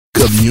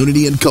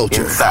community and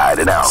culture. Inside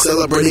and out.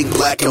 Celebrating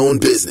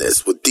Black-owned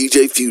business with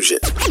DJ Fusion.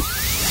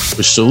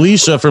 With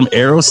Shalisha from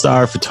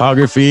Aerostar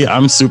Photography.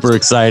 I'm super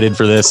excited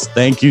for this.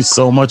 Thank you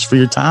so much for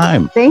your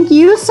time. Thank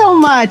you so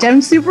much.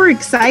 I'm super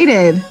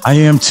excited. I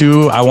am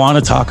too. I want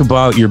to talk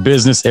about your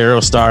business,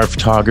 Aerostar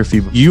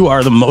Photography. You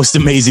are the most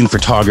amazing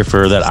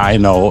photographer that I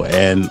know.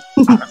 And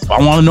I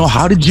want to know,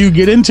 how did you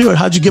get into it?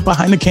 How'd you get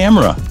behind the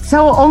camera?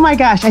 So, oh my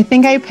gosh, I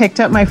think I picked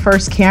up my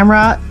first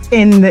camera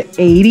in the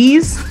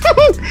 80s.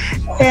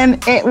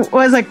 And it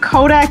was a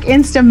Kodak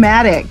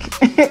Instamatic.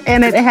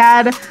 And it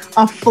had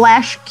a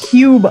flash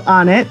cube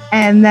on it.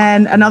 And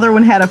then another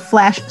one had a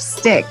flash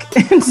stick.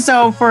 And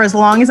so for as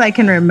long as I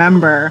can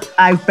remember,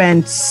 I've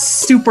been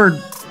super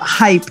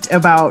hyped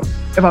about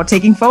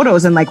taking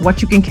photos and like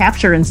what you can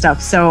capture and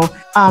stuff. So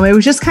it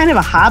was just kind of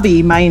a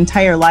hobby my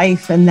entire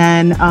life. And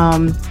then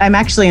I'm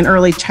actually an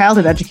early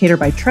childhood educator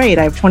by trade.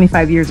 I have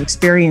 25 years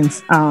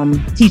experience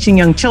teaching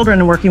young children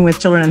and working with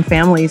children and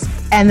families.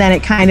 And then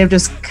it kind of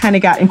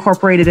got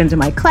incorporated into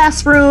my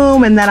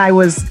classroom. And then I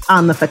was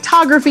on the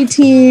photography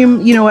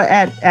team,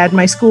 at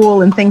my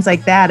school and things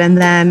like that. And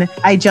then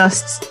I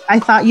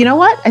thought, you know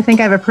what? I think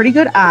I have a pretty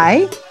good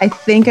eye. I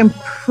think I'm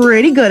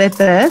pretty good at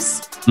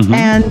this. Mm-hmm.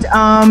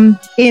 And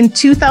in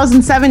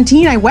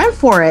 2017, I went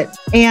for it.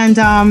 And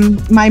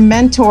my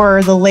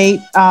mentor, the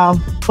late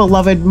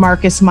beloved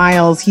Marcus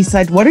Miles, he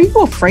said, "What are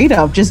you afraid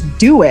of? Just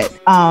do it."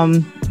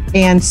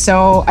 And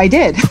so I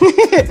did.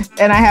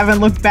 And I haven't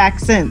looked back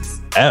since.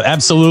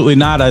 Absolutely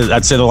not.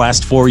 I'd say the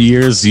last 4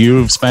 years,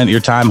 you've spent your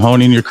time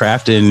honing your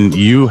craft, and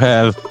you've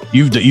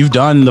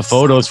done the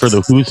photos for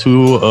the who's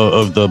who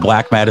of the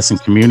Black Madison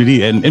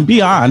community and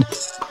beyond.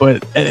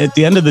 But at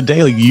the end of the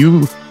day, like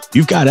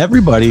you've got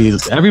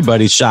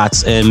everybody's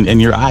shots,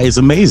 and your eye is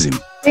amazing.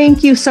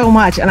 Thank you so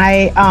much. And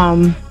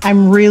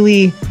I'm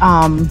really,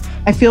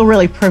 I feel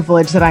really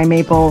privileged that I'm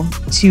able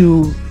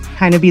to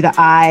kind of be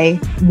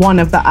one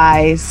of the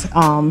eyes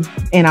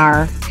in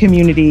our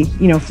community,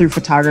 through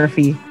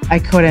photography. I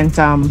couldn't,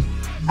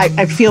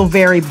 I feel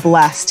very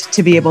blessed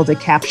to be able to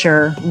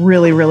capture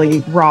really,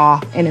 really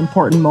raw and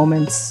important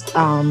moments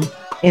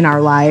in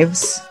our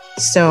lives.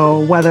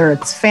 So whether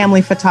it's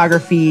family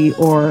photography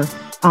or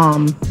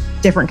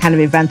different kind of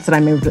events that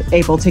I'm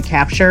able to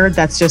capture,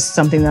 that's just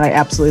something that I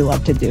absolutely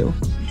love to do.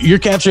 You're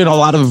capturing a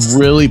lot of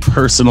really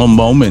personal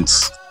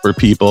moments for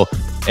people.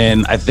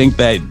 And I think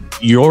that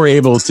you're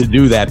able to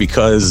do that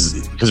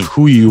because of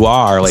who you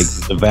are, like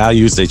the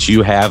values that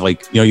you have,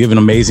 like, you have an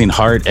amazing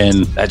heart,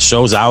 and that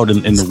shows out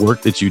in the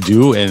work that you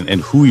do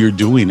and who you're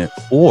doing it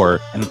for.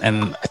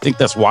 And I think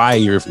that's why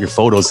your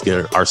photos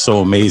are so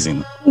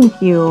amazing.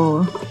 Thank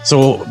you.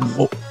 So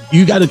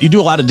you do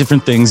a lot of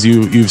different things.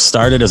 You've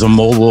started as a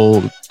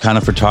mobile kind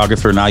of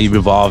photographer. Now you've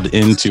evolved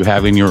into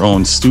having your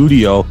own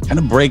studio. Kind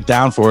of break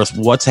down for us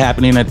what's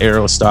happening at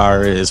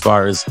Aerostar as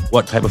far as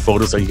what type of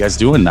photos are you guys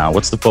doing now?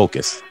 What's the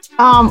focus?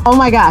 Oh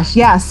my gosh.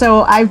 Yeah.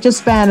 So I've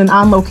just been an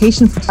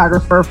on-location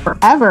photographer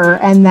forever.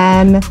 And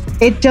then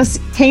it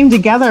just came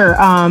together.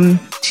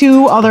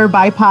 Two other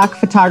BIPOC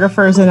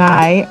photographers and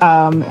I,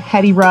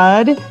 Hetty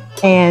Rudd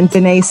and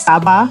Danae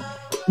Saba,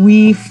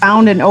 we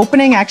found an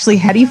opening. Actually,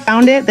 Hetty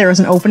found it. There was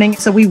an opening.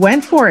 So we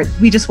went for it.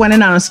 We just went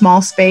in on a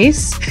small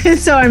space.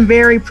 So I'm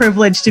very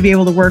privileged to be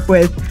able to work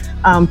with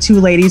two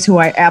ladies who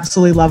I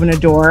absolutely love and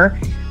adore.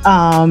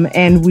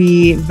 And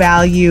we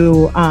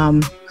value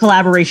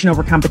collaboration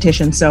over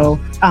competition. So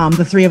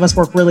the three of us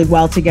work really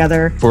well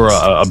together. For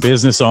a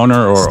business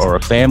owner or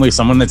a family,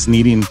 someone that's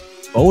needing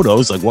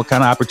photos, like what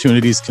kind of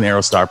opportunities can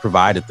Aerostar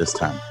provide at this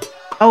time?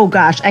 Oh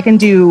gosh, I can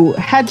do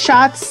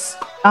headshots.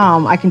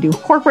 I can do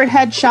corporate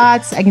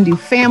headshots. I can do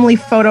family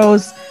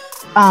photos.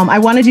 I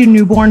want to do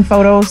newborn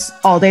photos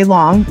all day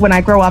long. When I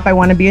grow up, I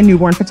want to be a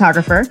newborn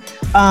photographer.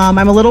 I'm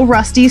a little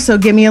rusty, so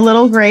give me a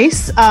little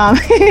grace.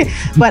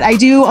 But I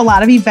do a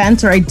lot of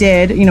events, or I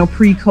did,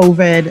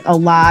 pre-COVID,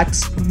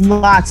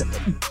 lots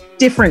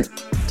different,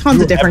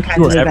 tons of different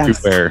kinds of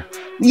events. Everywhere.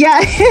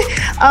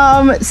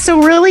 Yeah.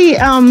 So really,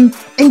 and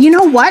you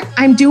know what?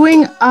 I'm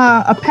doing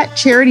a pet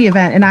charity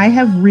event, and I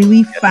have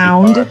really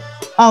found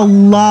a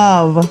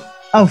love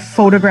of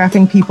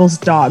photographing people's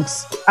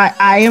dogs.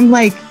 I am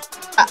like,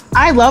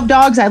 I love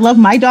dogs. I love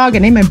my dog. I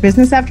name my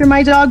business after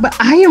my dog, but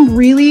I am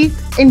really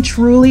and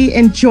truly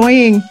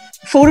enjoying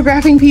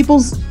photographing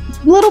people's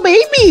little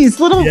babies,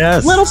 little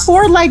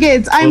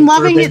four-leggeds. I'm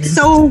loving it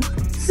so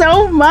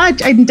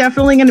much. I'm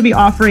definitely going to be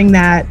offering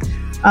that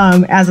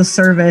as a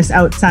service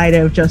outside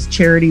of just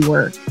charity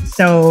work.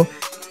 So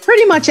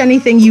pretty much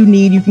anything you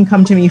need, you can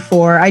come to me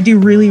for. I do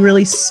really,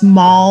 really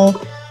small,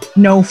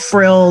 no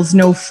frills,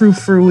 no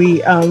frou-frou-y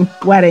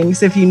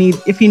weddings if you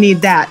need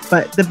that.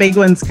 But the big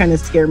ones kind of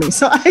scare me,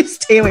 so I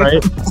stay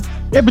away from them.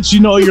 Yeah, but you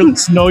know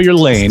your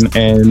lane,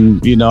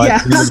 and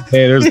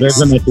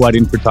there's enough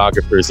wedding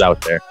photographers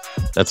out there.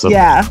 That's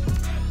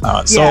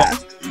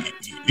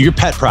your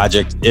pet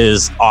project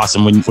is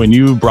awesome. When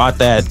you brought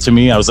that to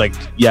me, I was like,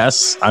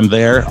 yes, I'm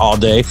there all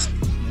day.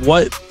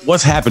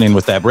 What's happening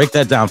with that? Break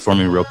that down for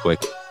me real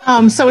quick.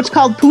 So it's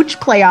called Pooch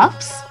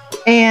Playoffs.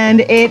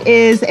 And it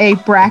is a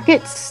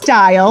bracket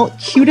style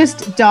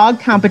cutest dog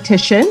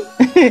competition.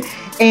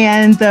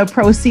 And the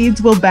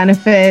proceeds will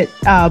benefit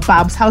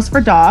Bob's House for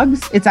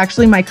Dogs. It's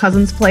actually my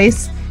cousin's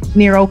place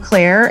near Eau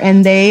Claire,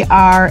 and they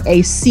are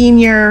a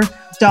senior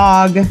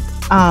dog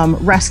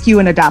rescue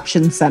and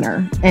adoption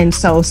center. And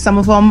so some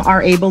of them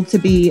are able to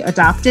be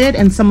adopted,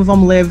 and some of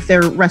them live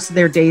their rest of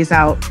their days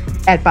out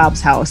at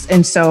Bob's House.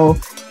 And so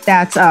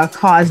that's a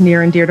cause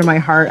near and dear to my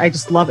heart. I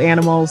just love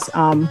animals.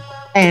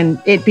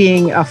 And it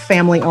being a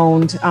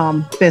family-owned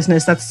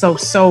business, that's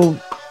so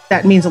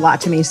that means a lot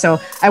to me.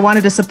 So I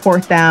wanted to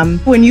support them.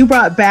 When you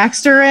brought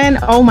Baxter in,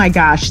 oh my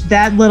gosh,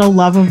 that little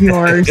love of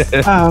yours.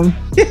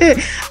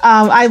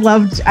 I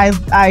loved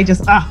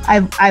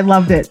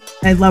it.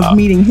 I loved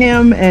meeting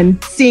him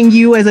and seeing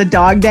you as a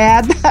dog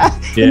dad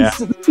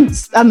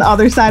on the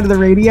other side of the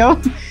radio.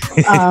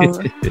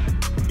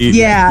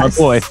 My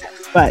boy.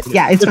 But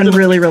yeah, it's been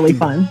really, really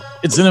fun.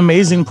 It's an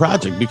amazing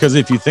project because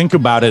if you think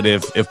about it,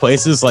 if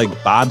places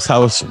like Bob's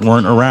House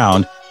weren't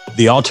around,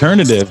 the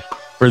alternative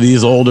for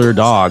these older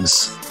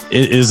dogs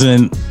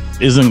isn't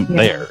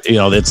there. You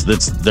know,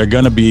 they're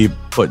going to be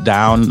put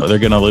down, or they're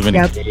going to live in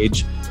a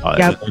cage.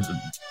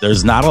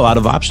 There's not a lot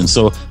of options.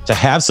 So to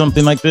have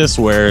something like this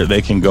where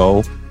they can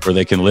go, where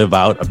they can live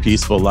out a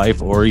peaceful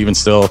life, or even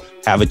still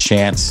have a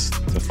chance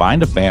to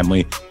find a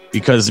family,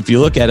 because if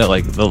you look at it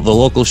like the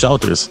local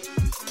shelters,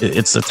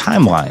 it's a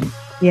timeline.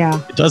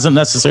 Yeah. It doesn't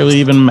necessarily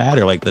even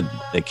matter. Like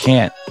they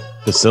can't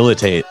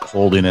facilitate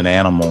holding an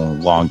animal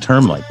long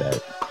term like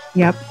that.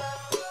 Yep.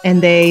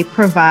 And they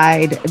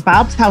provide,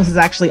 Bob's House is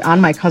actually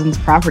on my cousin's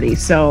property.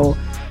 So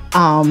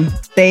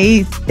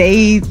they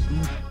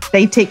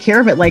take care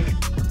of it. Like,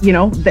 you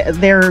know,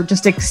 they're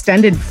just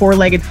extended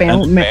four-legged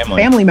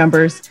family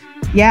members.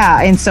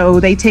 Yeah. And so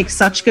they take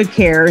such good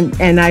care.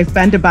 And I've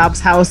been to Bob's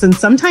House, and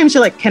sometimes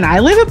you're like, can I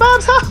live at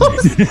Bob's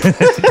house?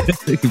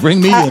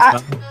 Bring me in.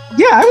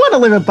 Yeah, I want to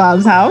live at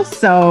Bob's house.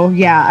 So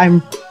yeah,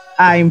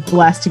 I'm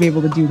blessed to be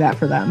able to do that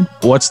for them.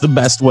 What's the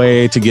best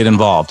way to get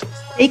involved?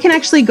 They can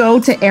actually go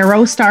to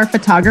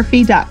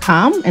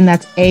arrowstarphotography.com, and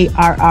that's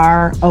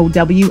ARROWSTAR,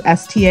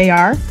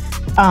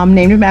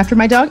 named him after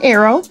my dog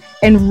Arrow.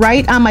 And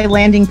right on my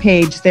landing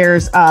page,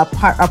 there's a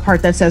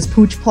part that says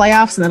Pooch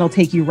Playoffs, and that'll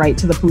take you right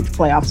to the Pooch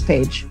Playoffs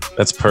page.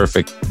 That's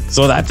perfect.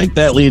 So I think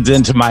that leads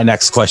into my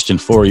next question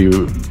for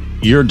you.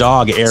 Your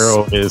dog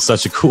Arrow is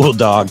such a cool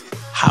dog.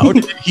 How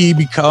did he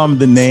become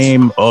the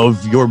name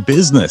of your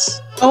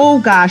business? Oh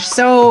gosh.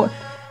 So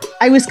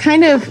I was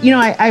kind of,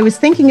 I was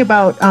thinking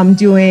about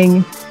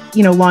doing,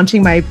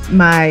 launching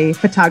my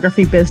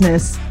photography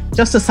business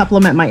just to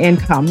supplement my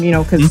income,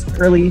 because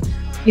I'm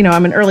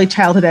an early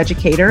childhood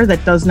educator.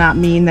 That does not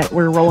mean that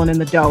we're rolling in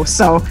the dough.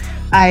 So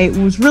I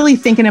was really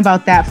thinking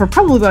about that for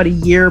probably about a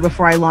year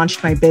before I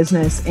launched my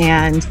business.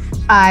 And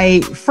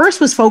I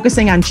first was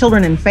focusing on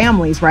children and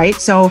families, right?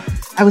 So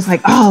I was like,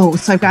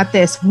 so I've got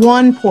this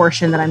one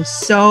portion that I'm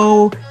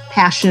so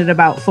passionate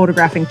about,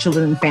 photographing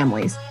children and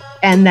families.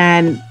 And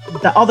then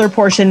the other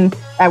portion,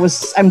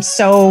 I'm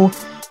so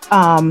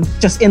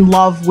just in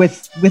love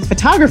with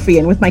photography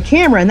and with my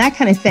camera and that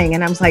kind of thing.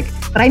 And I was like,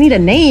 but I need a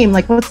name.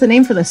 Like, what's the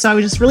name for this? So I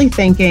was just really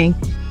thinking,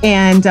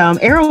 and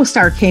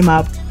ArrowStar came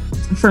up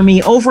for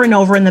me over and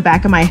over in the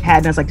back of my head.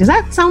 And I was like, does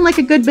that sound like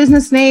a good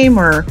business name,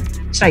 or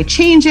should I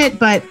change it?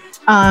 But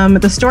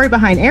the story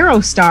behind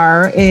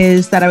ArrowStar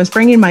is that I was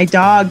bringing my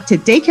dog to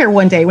daycare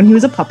one day when he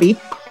was a puppy.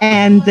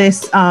 And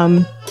this,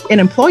 an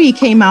employee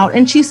came out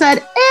and she said,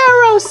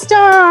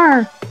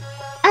 ArrowStar.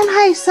 And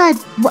I said,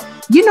 what?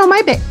 You know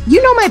my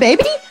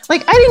baby?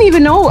 Like, I didn't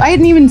even know. I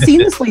hadn't even seen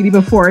this lady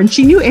before. And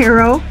she knew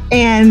Arrow.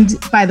 And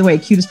by the way,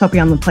 cutest puppy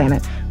on the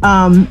planet.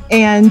 And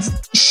I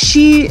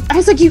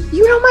was like, you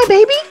know my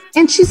baby?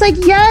 And she's like,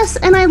 yes.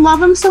 And I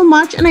love him so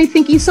much. And I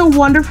think he's so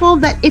wonderful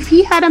that if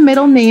he had a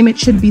middle name, it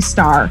should be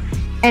Star.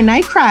 And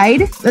I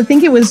cried. I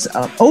think it was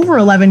over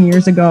 11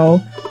 years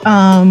ago,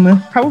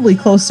 probably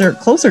closer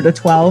to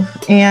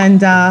 12.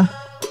 And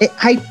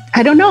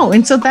I don't know.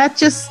 And so that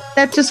just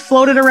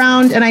floated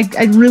around, and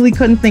I really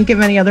couldn't think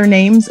of any other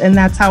names, and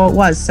that's how it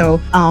was.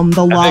 So I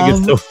think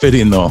it's so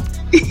fitting though.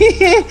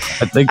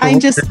 I think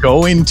you're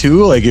going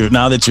to, like, if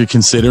now that you're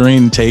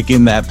considering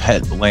taking that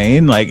pet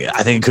lane, like,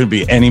 I think it could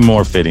be any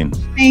more fitting.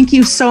 Thank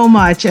you so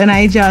much. And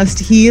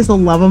he is the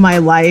love of my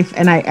life,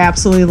 and I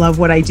absolutely love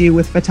what I do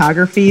with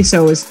photography.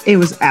 So it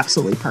was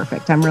absolutely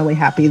perfect. I'm really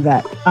happy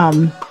that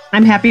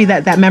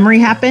that memory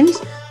happened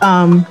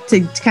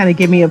to kind of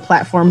give me a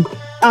platform,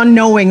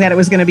 unknowing that it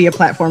was going to be a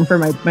platform for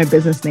my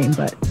business name.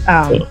 But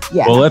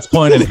yeah. Well, let's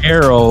point an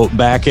arrow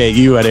back at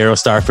you at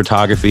ArrowStar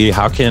Photography.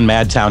 How can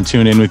Madtown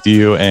tune in with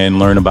you and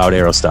learn about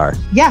ArrowStar?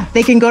 Yeah,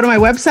 they can go to my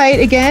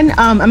website again.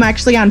 I'm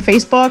actually on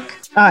Facebook.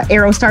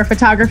 Aerostar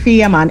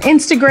Photography. I'm on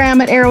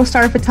Instagram at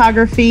Aerostar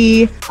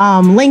Photography.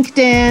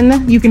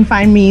 LinkedIn, you can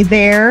find me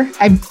there.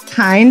 I'm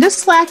kind of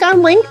slack on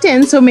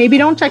LinkedIn, so maybe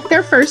don't check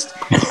there first.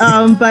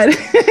 But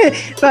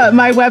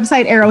my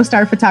website,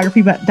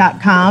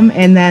 aerostarphotography.com,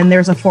 and then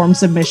there's a form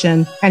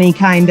submission. Any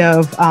kind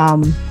of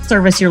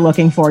service you're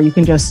looking for, you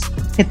can just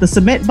hit the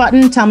submit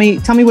button. Tell me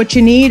what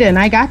you need, and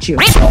I got you.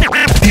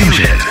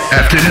 Fusion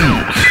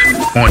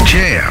Afternoons on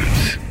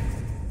Jams.